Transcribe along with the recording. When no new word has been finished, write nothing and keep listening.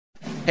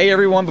Hey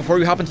everyone, before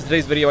we hop into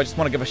today's video, I just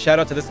want to give a shout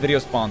out to this video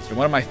sponsor,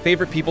 one of my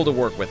favorite people to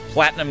work with,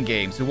 Platinum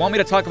Games, who want me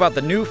to talk about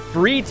the new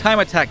free Time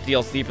Attack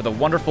DLC for the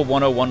wonderful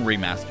 101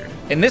 Remastered.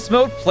 In this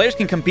mode, players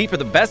can compete for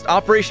the best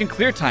Operation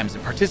Clear Times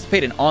and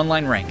participate in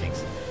online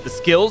rankings. The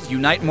skills,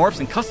 unite morphs,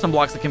 and custom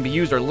blocks that can be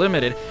used are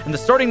limited, and the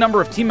starting number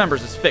of team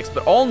members is fixed,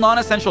 but all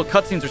non-essential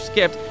cutscenes are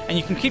skipped, and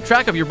you can keep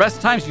track of your best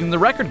times using the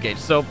record gauge,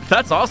 so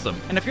that's awesome.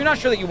 And if you're not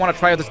sure that you want to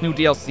try out this new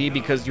DLC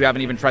because you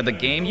haven't even tried the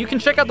game, you can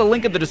check out the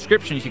link in the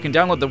description so you can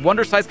download the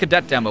Wonder-Size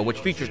Cadet demo, which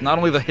features not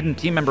only the hidden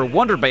team member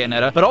Wonder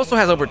Bayonetta, but also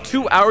has over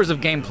 2 hours of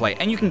gameplay,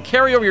 and you can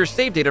carry over your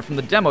save data from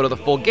the demo to the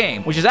full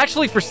game, which is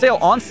actually for sale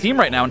on Steam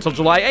right now until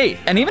July 8th.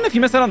 And even if you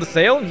miss out on the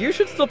sale, you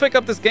should still pick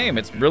up this game.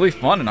 It's really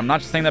fun, and I'm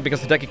not just saying that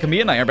because Hideki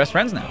Kamiya and I are best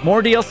friends now.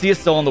 More DLC is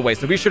still on the way,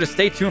 so be sure to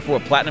stay tuned for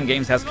what Platinum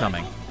Games has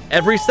coming.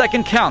 Every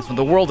second counts when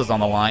the world is on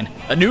the line.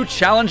 A new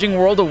challenging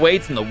world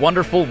awaits in the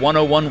wonderful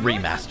 101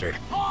 Remastered.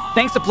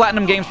 Thanks to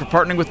Platinum Games for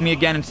partnering with me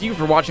again, and to you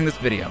for watching this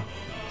video.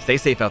 Stay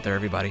safe out there,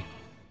 everybody.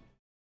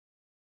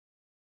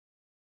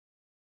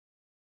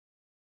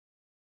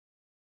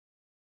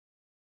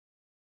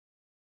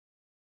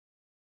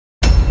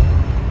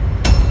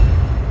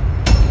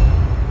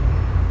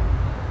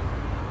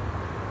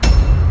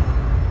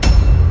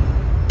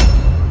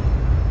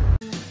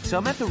 So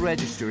I'm at the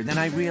register, and then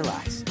I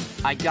realized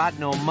I got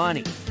no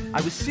money.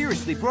 I was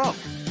seriously broke.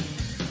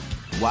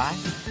 Why?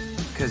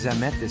 Because I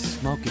met this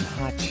smoking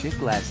hot chick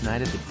last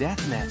night at the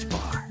deathmatch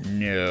bar.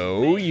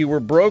 No, you were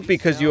broke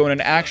because you own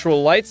an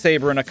actual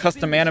lightsaber and a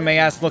custom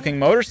anime-ass looking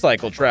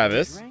motorcycle,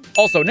 Travis.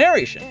 Also,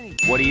 narration.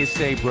 What do you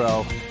say,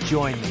 bro?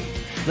 Join me.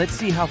 Let's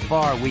see how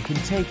far we can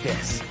take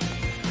this.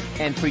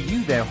 And for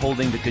you there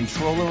holding the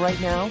controller right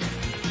now,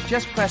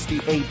 just press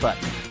the A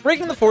button.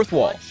 Breaking the fourth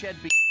wall.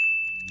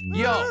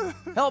 Yo,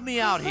 help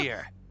me out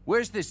here.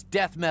 Where's this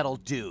death metal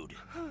dude?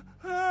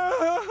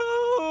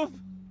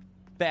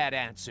 Bad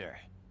answer.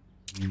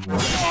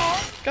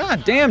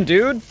 God damn,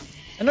 dude.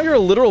 I know you're a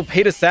literal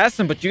paid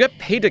assassin, but you got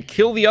paid to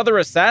kill the other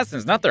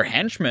assassins, not their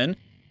henchmen.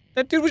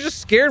 That dude was just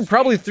scared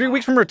probably 3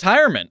 weeks from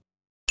retirement.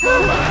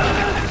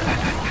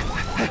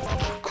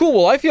 Cool,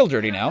 well, I feel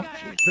dirty now.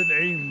 The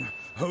name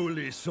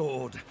Holy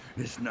Sword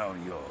is now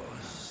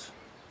yours.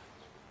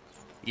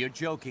 You're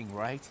joking,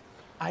 right?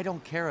 I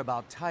don't care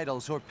about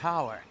titles or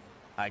power.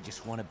 I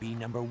just want to be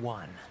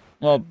 #1.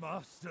 Well,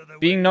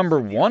 being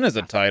 #1 is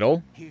a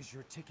title.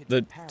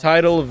 The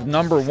title of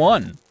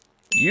 #1.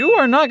 You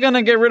are not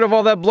gonna get rid of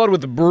all that blood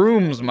with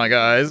brooms, my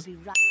guys.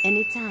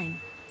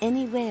 Anytime,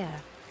 anywhere.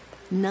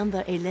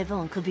 Number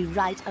 11 could be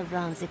right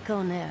around the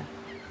corner.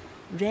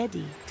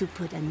 Ready to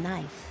put a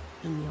knife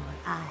in your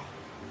eye.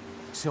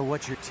 So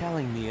what you're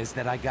telling me is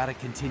that I gotta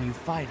continue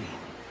fighting.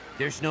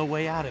 There's no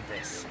way out of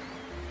this.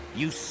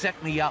 You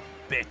set me up,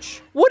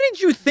 bitch. What did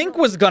you think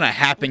was gonna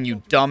happen, you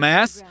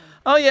dumbass?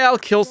 Oh yeah, I'll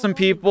kill some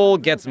people,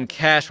 get some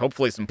cash,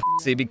 hopefully some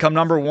pussy, become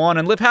 #1,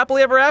 and live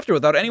happily ever after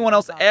without anyone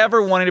else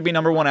ever wanting to be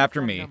 #1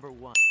 after me.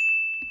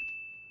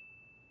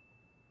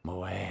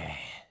 Ugh.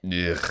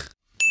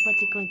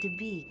 What's it going to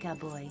be,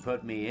 cowboy?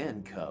 Put me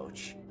in,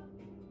 coach.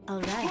 All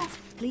right,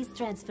 please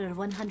transfer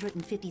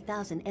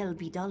 150,000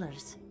 LB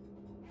dollars.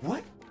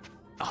 What?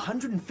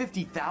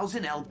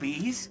 150,000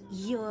 LBs?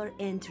 Your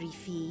entry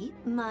fee,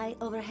 my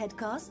overhead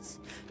costs.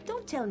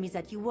 Don't tell me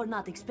that you were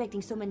not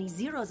expecting so many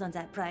zeros on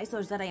that price,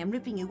 or that I am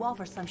ripping you off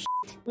or some shit.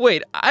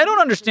 Wait, I don't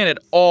understand at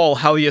all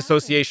how the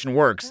association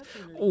works.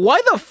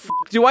 Why the f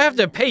do I have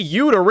to pay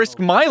you to risk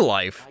my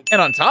life?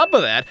 And on top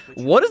of that,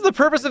 what is the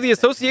purpose of the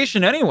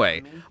association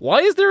anyway? Why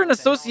is there an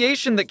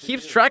association that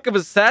keeps track of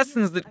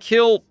assassins that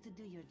kill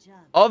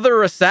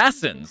other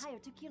assassins?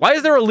 Why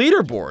is there a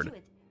leaderboard?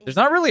 There's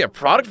not really a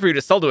product for you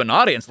to sell to an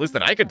audience, at least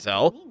that I could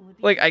tell.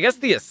 Like, I guess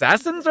the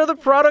assassins are the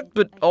product,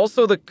 but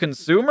also the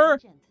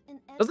consumer?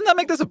 Doesn't that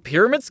make this a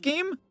pyramid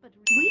scheme?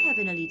 We have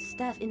an elite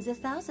staff in the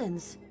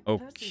thousands.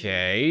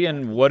 Okay,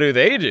 and what do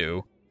they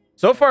do?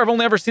 So far, I've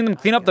only ever seen them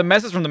clean up the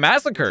messes from the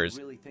massacres.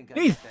 You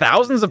need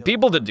thousands of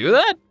people to do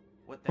that?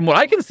 From what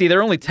I can see, there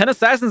are only 10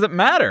 assassins that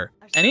matter.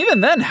 And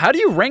even then, how do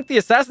you rank the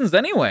assassins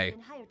anyway?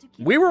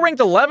 We were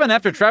ranked 11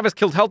 after Travis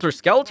killed Helter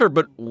Skelter,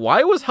 but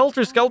why was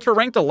Helter Skelter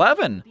ranked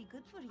 11?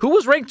 Who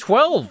was ranked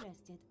 12?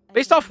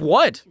 Based off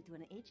what?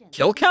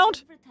 Kill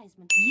count?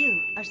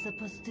 You are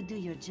supposed to do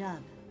your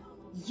job.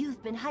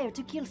 You've been hired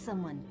to kill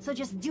someone, so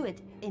just do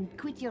it and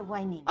quit your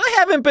whining. I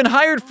haven't been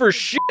hired for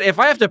shit if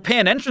I have to pay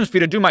an entrance fee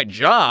to do my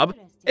job.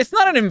 It's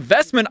not an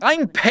investment.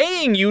 I'm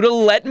paying you to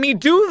let me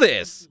do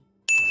this.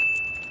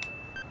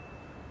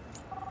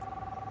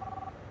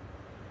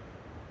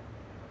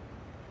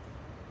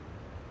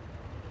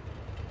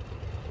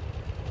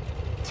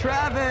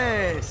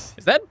 Travis!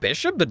 Is that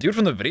Bishop, the dude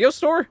from the video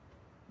store?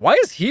 Why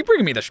is he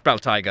bringing me the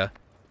Spalteiga?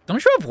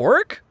 Don't you have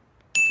work?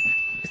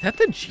 Is that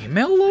the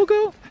Gmail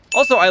logo?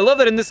 Also, I love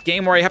that in this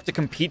game where I have to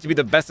compete to be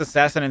the best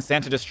assassin in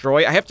Santa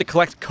Destroy, I have to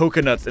collect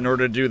coconuts in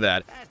order to do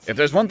that. If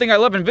there's one thing I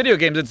love in video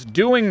games, it's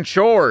doing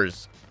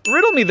chores.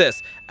 Riddle me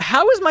this.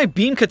 How is my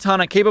beam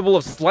katana capable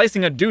of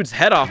slicing a dude's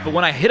head off, but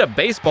when I hit a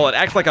baseball, it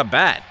acts like a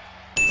bat?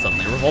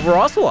 Suddenly Revolver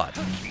Ocelot.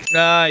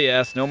 Ah,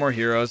 yes, no more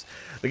heroes.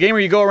 The game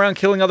where you go around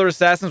killing other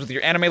assassins with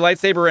your anime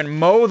lightsaber and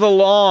mow the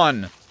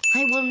lawn.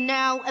 I will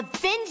now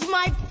avenge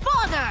my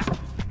father!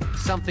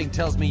 Something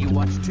tells me you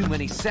watch too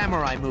many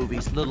samurai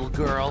movies, little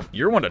girl.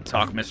 You're one to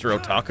talk, Mr.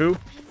 Otaku.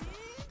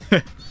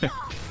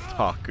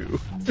 Otaku.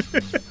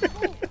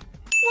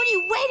 What are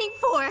you waiting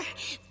for?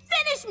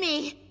 Finish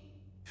me!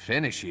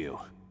 Finish you?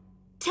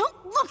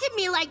 Don't look at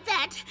me like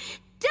that!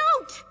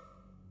 Don't!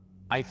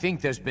 I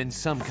think there's been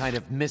some kind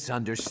of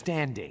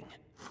misunderstanding.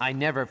 I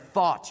never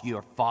fought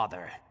your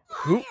father.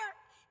 Who?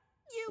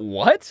 You,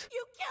 What?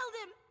 You killed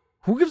him!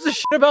 Who gives a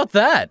shit about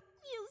that?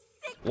 You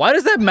sick... Why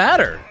does that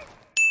matter?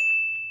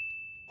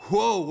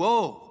 Whoa,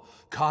 whoa!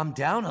 Calm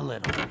down a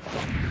little.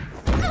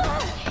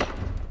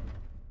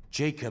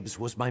 Jacobs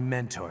was my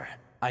mentor.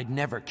 I'd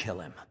never kill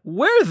him.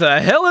 Where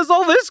the hell is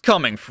all this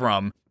coming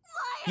from?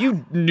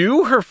 You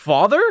knew her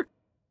father?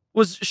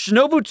 Was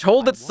Shinobu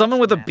told that someone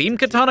with a beam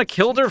katana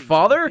killed her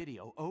father?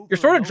 You're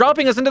sort of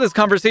dropping us into this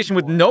conversation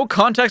with no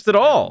context at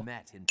all.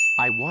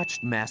 I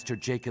watched Master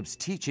Jacobs'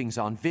 teachings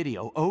on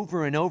video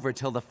over and over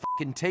till the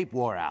fucking tape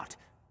wore out.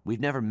 We've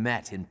never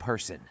met in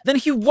person. Then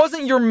he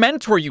wasn't your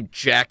mentor, you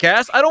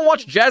jackass. I don't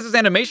watch Jazz's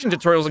animation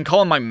tutorials and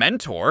call him my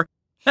mentor.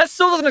 That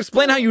still doesn't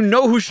explain how you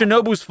know who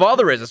Shinobu's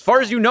father is. As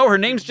far as you know, her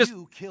name's just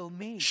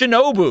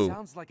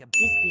Shinobu.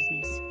 This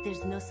business,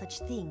 there's no such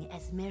thing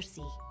as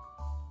mercy.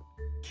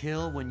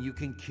 Kill when you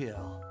can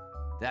kill.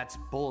 That's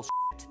bullshit.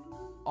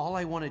 All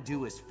I want to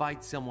do is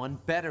fight someone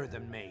better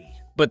than me.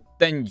 But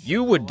then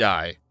you would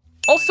die.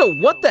 Also,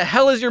 what the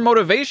hell is your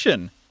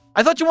motivation?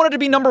 I thought you wanted to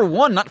be number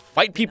one, not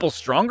fight people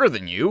stronger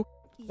than you.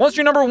 Once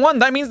you're number one,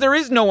 that means there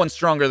is no one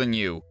stronger than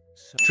you.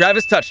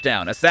 Travis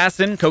Touchdown,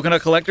 Assassin,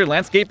 Coconut Collector,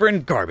 Landscaper,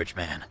 and Garbage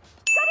Man.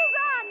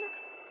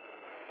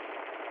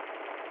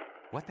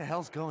 What the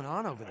hell's going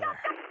on over there?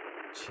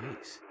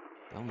 Jeez,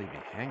 don't leave me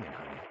hanging,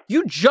 honey.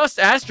 You just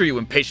asked her, you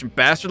impatient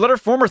bastard. Let her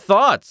form her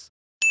thoughts.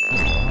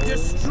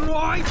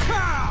 Destroy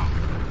her!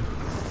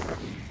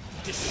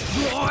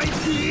 Destroy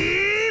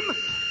team!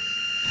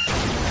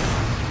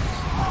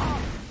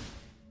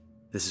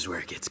 This is where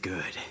it gets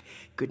good.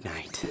 Good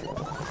night.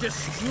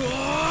 Destroy!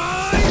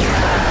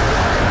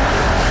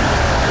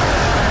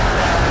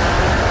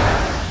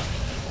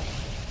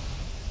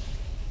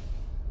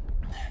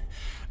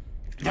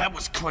 That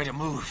was quite a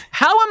move.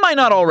 How am I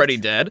not already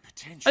dead?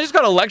 I just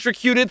got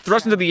electrocuted,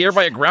 thrust into the air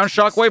by a ground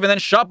shockwave, and then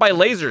shot by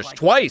lasers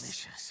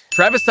twice.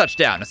 Travis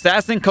Touchdown,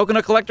 Assassin,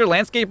 Coconut Collector,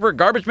 Landscaper,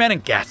 Garbage Man,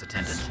 and Gas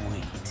Attendant.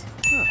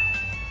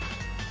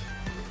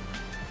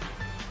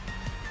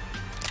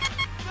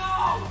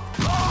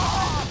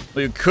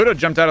 Well, you could have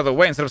jumped out of the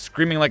way instead of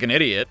screaming like an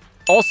idiot.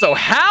 Also,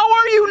 how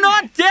are you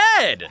not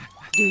dead?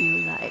 Do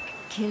you like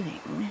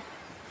killing?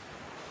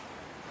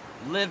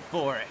 Live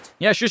for it.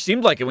 Yeah, sure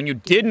seemed like it when you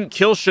didn't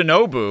kill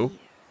Shinobu.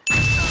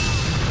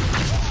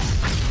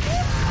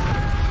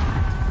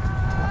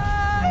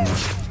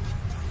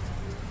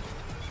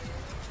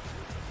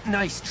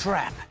 Nice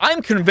trap.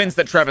 I'm convinced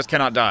that Travis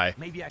cannot die.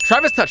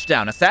 Travis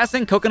Touchdown,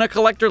 Assassin, Coconut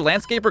Collector,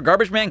 Landscaper,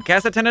 Garbage Man,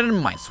 Gas Attendant,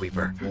 and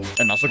Minesweeper.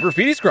 And also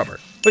Graffiti Scrubber.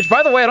 Which,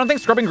 by the way, I don't think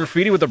scrubbing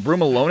graffiti with a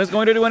broom alone is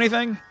going to do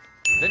anything.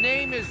 The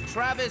name is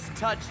Travis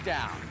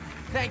Touchdown.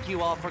 Thank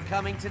you all for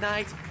coming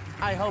tonight.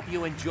 I hope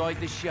you enjoyed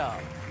the show.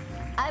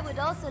 I would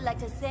also like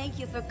to thank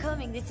you for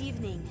coming this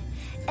evening.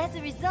 As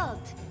a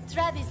result,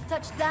 Travis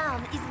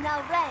Touchdown is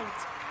now ranked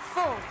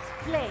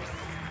 4th place.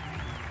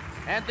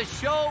 And the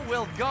show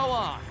will go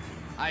on.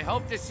 I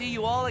hope to see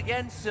you all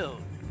again soon.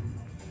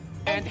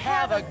 And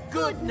have a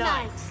good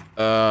night.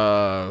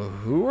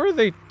 Who are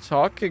they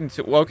talking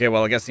to? Okay,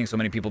 well, I guess seeing so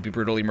many people be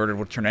brutally murdered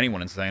would turn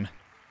anyone insane.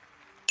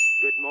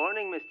 Good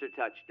morning, Mr.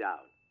 Touchdown.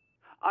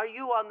 Are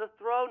you on the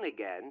throne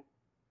again?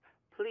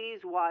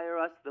 Please wire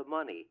us the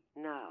money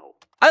now.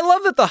 I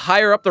love that the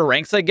higher up the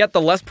ranks I get,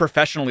 the less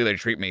professionally they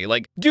treat me.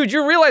 Like, dude,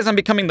 you realize I'm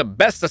becoming the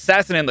best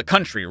assassin in the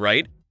country,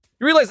 right?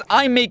 You realize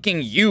I'm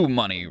making you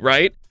money,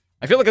 right?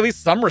 I feel like at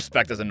least some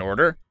respect is in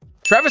order.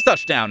 Travis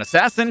Touchdown,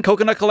 Assassin,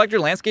 Coconut Collector,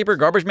 Landscaper,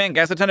 Garbage Man,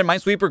 Gas Attendant,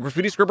 Minesweeper,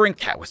 Graffiti Scribber, and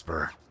Cat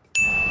Whisperer.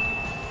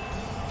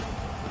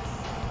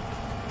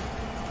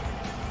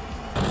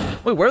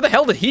 Wait, where the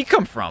hell did he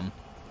come from?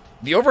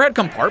 The overhead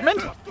compartment?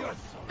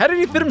 How did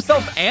he fit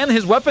himself and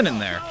his weapon in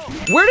there?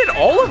 Where did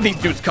all of these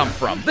dudes come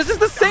from? This is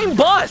the same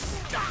bus!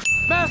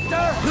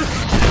 Master!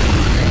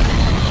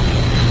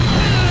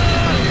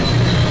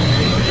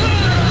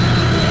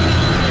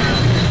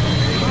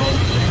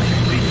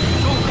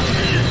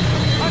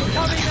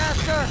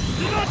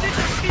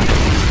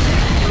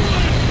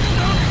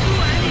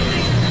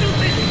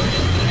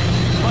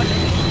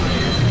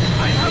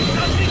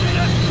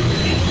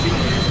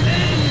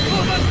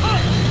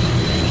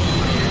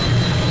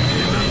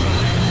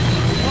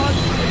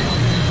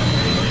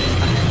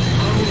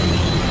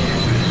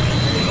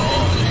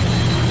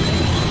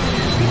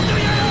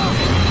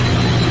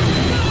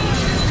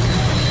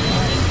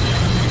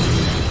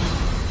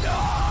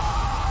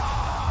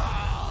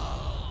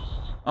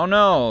 Oh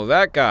no,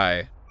 that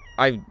guy.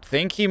 I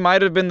think he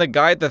might have been the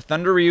guy at the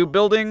Thunder Ryu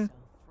building.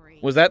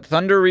 Was that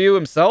Thunder Ryu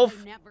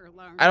himself?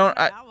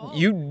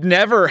 you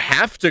never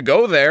have to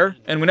go there,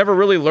 and we never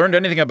really learned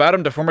anything about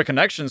him to form a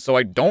connection, so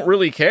I don't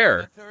really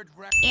care.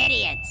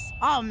 Idiots.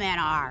 All men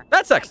are.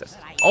 That's sexist.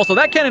 Also,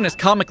 that cannon is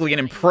comically and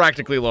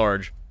impractically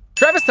large.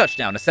 Travis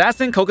Touchdown,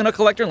 assassin, coconut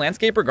collector,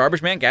 landscaper,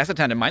 garbage man, gas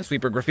attendant,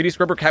 minesweeper, graffiti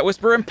scrubber, cat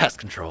whisperer, and pest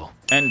control.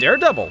 And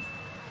Daredevil.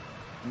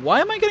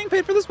 Why am I getting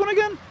paid for this one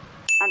again?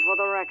 And for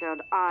the record,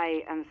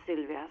 I am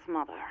Sylvia's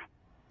mother.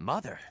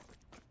 Mother?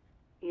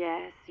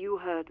 Yes, you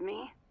heard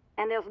me.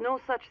 And there's no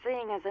such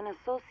thing as an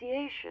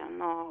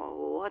association,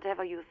 or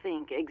whatever you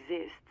think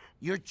exists.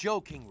 You're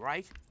joking,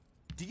 right?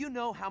 Do you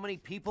know how many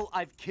people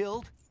I've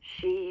killed?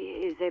 She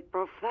is a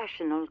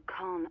professional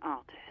con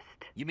artist.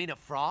 You mean a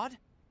fraud?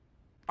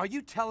 Are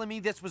you telling me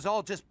this was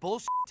all just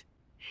bullshit?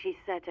 She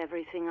set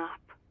everything up.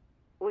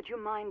 Would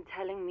you mind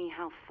telling me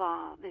how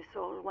far this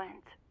all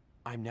went?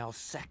 I'm now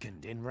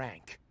second in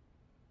rank.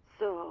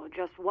 So,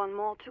 just one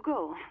more to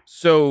go.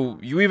 So,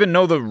 you even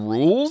know the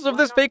rules of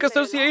this fake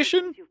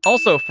association?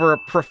 Also, for a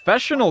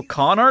professional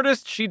con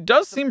artist, she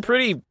does seem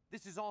pretty,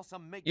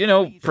 you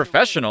know,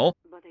 professional.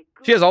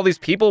 She has all these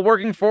people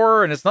working for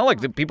her, and it's not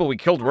like the people we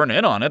killed weren't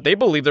in on it. They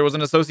believe there was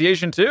an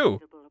association too.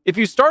 If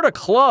you start a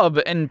club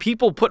and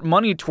people put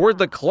money toward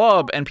the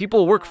club and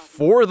people work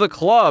for the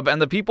club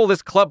and the people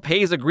this club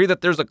pays agree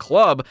that there's a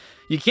club,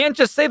 you can't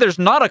just say there's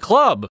not a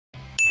club.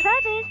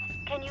 Travis,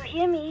 can you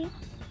hear me?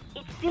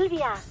 It's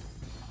Sylvia.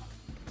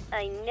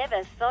 I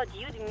never thought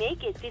you'd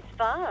make it this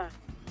far.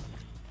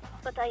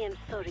 But I am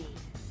sorry.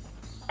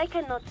 I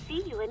cannot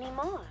see you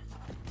anymore.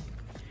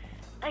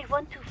 I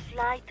want to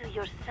fly to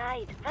your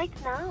side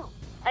right now.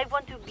 I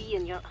want to be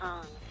in your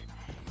arms.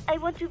 I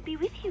want to be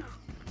with you.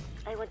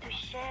 I want to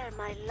share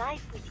my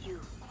life with you,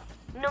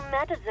 no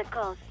matter the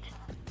cost.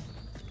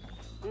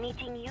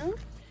 Meeting you,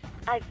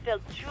 I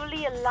felt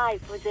truly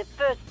alive for the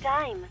first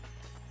time.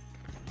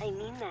 I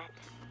mean that.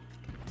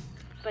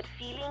 But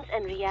feelings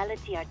and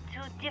reality are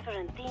two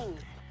different things.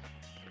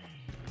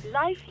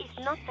 Life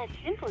is not that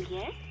simple,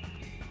 yes?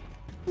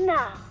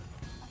 Now,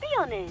 be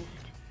honest.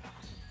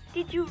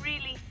 Did you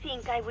really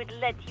think I would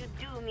let you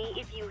do me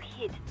if you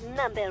hit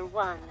number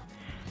one?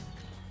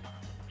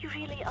 You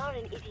really are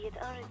an idiot,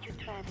 aren't you,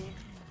 Travis?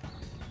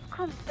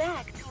 Come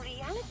back to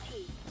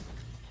reality.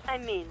 I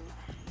mean,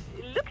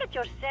 look at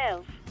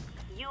yourself.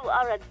 You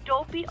are a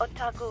dopey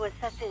otaku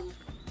assassin.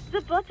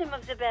 The bottom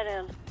of the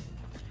barrel.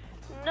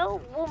 No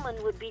woman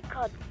would be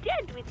caught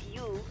dead with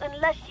you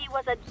unless she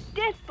was a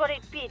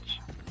desperate bitch.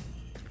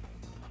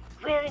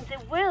 Where in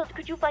the world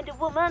could you find a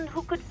woman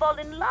who could fall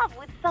in love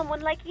with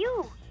someone like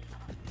you?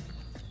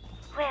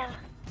 Well,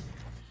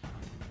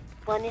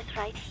 one is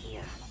right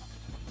here.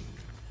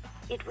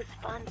 It was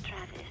fun,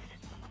 Travis.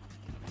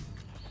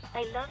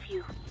 I love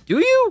you. Do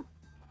you?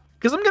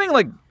 Because I'm getting,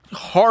 like,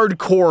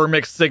 hardcore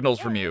mixed signals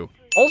from you.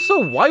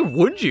 Also, why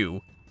would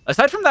you?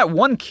 Aside from that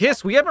one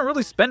kiss, we haven't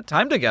really spent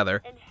time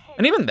together.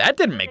 And even that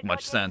didn't make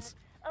much sense.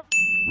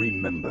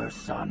 Remember,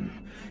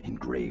 son,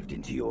 engraved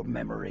into your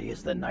memory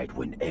is the night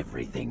when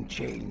everything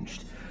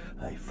changed.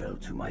 I fell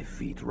to my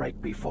feet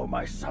right before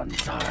my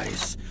son's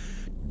eyes.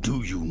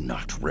 Do you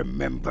not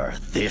remember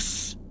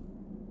this?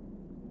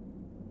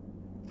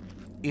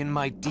 In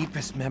my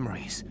deepest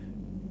memories,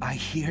 I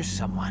hear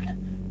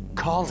someone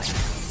calling.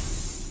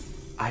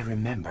 I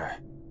remember.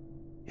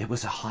 It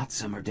was a hot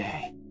summer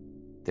day.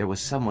 There was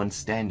someone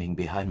standing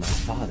behind my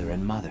father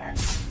and mother.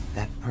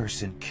 That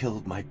person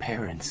killed my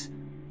parents.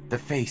 The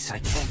face, I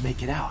can't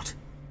make it out.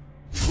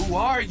 Who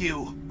are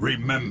you?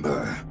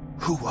 Remember.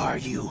 Who are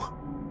you?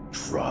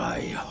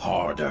 Try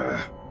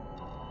harder.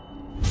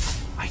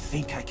 I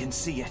think I can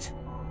see it.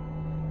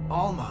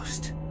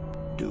 Almost.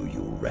 Do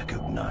you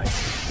recognize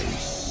the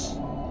face?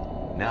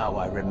 Now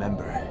I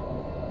remember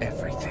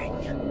everything.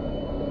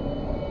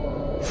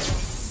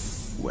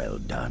 Well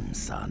done,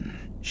 son.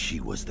 She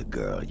was the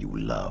girl you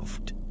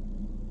loved.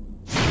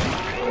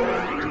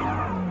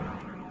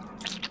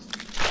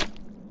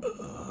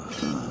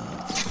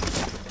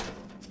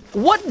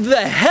 What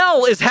the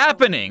hell is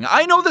happening?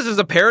 I know this is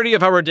a parody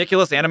of how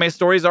ridiculous anime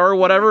stories are or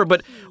whatever,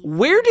 but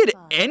where did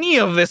any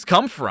of this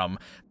come from?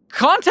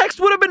 Context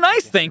would have been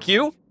nice, thank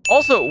you.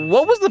 Also,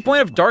 what was the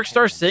point of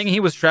Darkstar saying he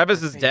was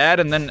Travis's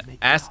dad and then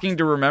asking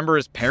to remember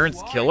his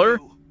parents' killer?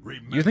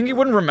 You think he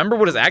wouldn't remember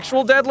what his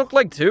actual dad looked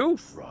like too?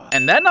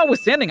 And that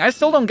notwithstanding, I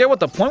still don't get what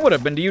the point would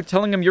have been to you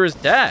telling him you're his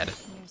dad.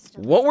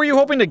 What were you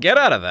hoping to get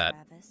out of that?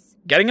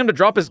 Getting him to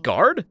drop his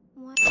guard?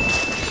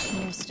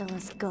 You're still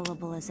as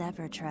gullible as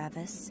ever,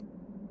 Travis.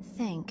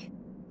 Think,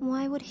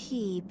 why would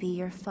he be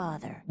your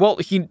father? Well,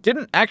 he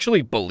didn't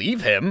actually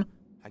believe him.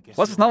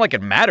 Plus, it's not like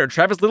it mattered.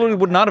 Travis literally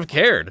would not have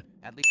cared.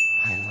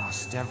 I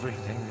lost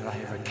everything that I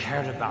ever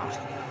cared about.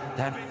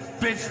 That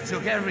bitch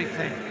took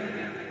everything.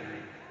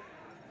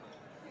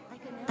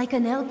 I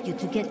can help you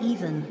to get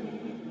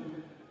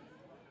even.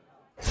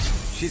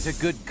 She's a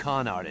good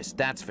con artist,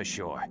 that's for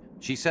sure.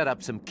 She set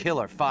up some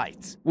killer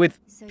fights. With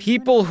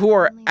people who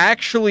are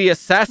actually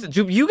assassins.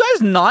 Do you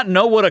guys not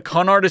know what a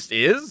con artist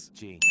is?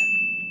 Gene,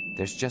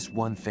 there's just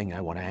one thing I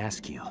want to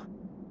ask you.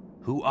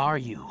 Who are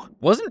you?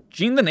 Wasn't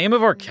Gene the name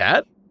of our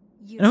cat?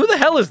 And who the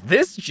hell is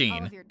this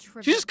Jean?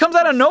 She just comes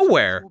out of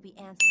nowhere.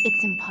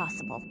 It's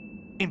impossible.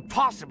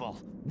 Impossible?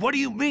 What do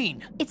you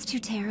mean? It's too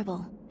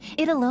terrible.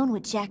 It alone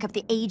would jack up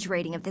the age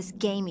rating of this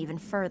game even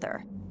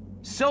further.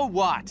 So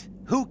what?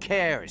 Who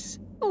cares?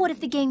 What if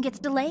the game gets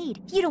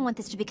delayed? You don't want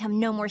this to become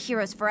No More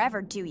Heroes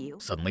forever, do you?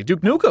 Suddenly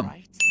Duke Nukem.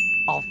 Right.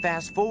 I'll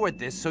fast forward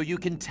this so you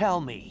can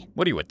tell me.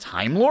 What are you, a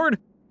Time Lord?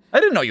 I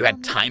didn't know you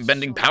had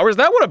time-bending powers.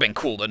 That would have been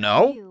cool to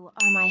know. You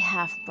are my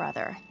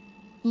half-brother.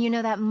 You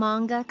know that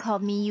manga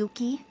called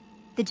Miyuki?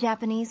 The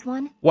Japanese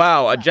one?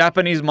 Wow, a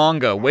Japanese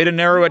manga. Way to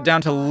narrow it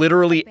down to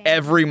literally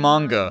every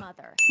manga.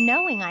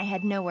 Knowing I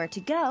had nowhere to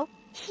go,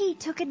 he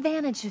took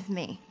advantage of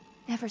me.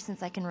 Ever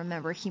since I can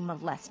remember, he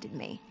molested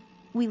me.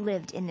 We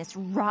lived in this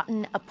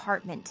rotten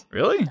apartment.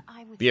 Really?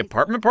 The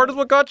apartment part is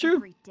what got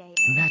you?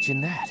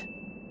 Imagine that.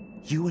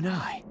 You and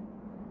I.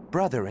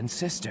 Brother and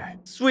sister.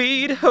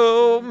 Sweet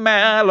home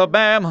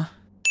Alabama.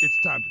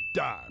 It's time to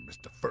die,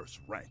 Mr. First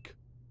Rank.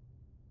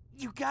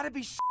 You gotta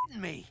be shitting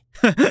me.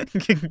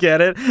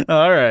 Get it?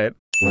 All right.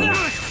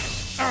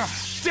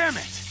 Damn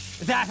it!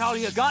 That all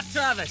you got,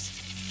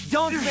 Travis?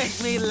 Don't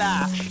make me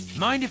laugh.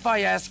 Mind if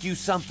I ask you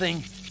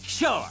something?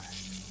 Sure.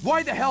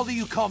 Why the hell do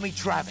you call me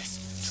Travis?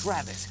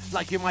 Travis,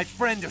 like you're my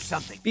friend or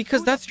something.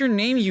 Because that's your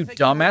name, you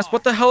dumbass.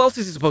 What the hell else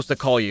is he supposed to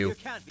call you?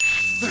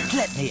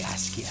 Let me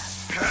ask you,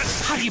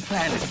 how do you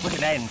plan to put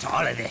an end to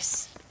all of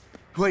this?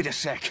 Wait a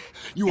sec.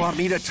 You want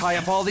me to tie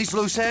up all these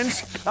loose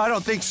ends? I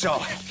don't think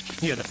so.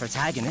 You're the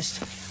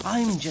protagonist.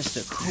 I'm just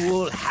a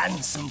cool,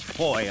 handsome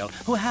foil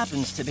who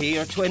happens to be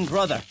your twin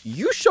brother.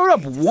 You showed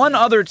up one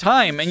other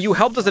time and you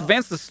helped us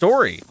advance the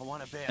story.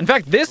 In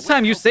fact, this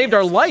time you saved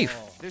our life.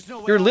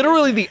 You're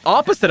literally the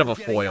opposite of a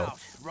foil.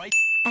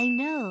 I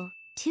know.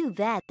 Too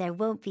bad there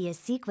won't be a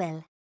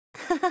sequel.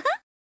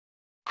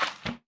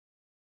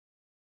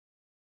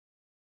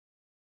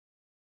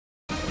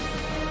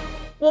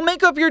 Well,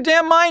 make up your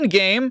damn mind,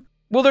 game.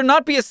 Will there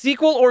not be a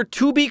sequel or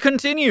to be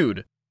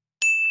continued?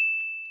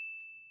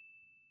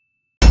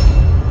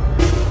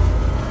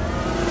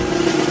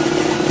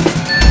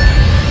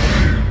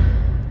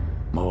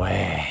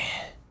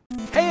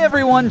 Hey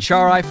everyone,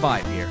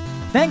 Char-I5 here.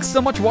 Thanks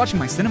so much for watching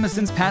my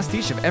CINEMASINS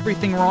pastiche of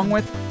everything wrong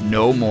with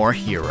No More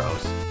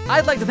Heroes.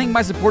 I'd like to thank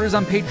my supporters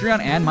on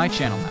Patreon and my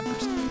channel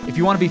members. If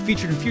you want to be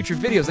featured in future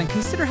videos, then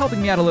consider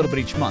helping me out a little bit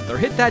each month or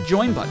hit that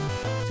join button.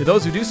 To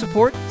those who do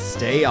support,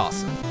 stay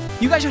awesome.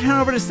 You guys should head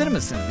over to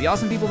CINEMASINS, the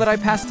awesome people that I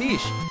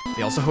pastiche.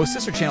 They also host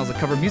sister channels that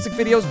cover music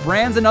videos,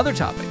 brands, and other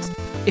topics.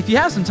 If you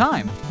have some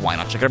time, why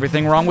not check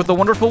everything wrong with the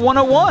wonderful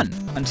 101?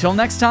 Until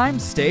next time,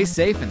 stay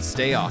safe and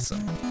stay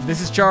awesome.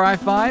 This is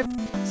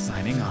Char-I5,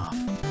 signing off.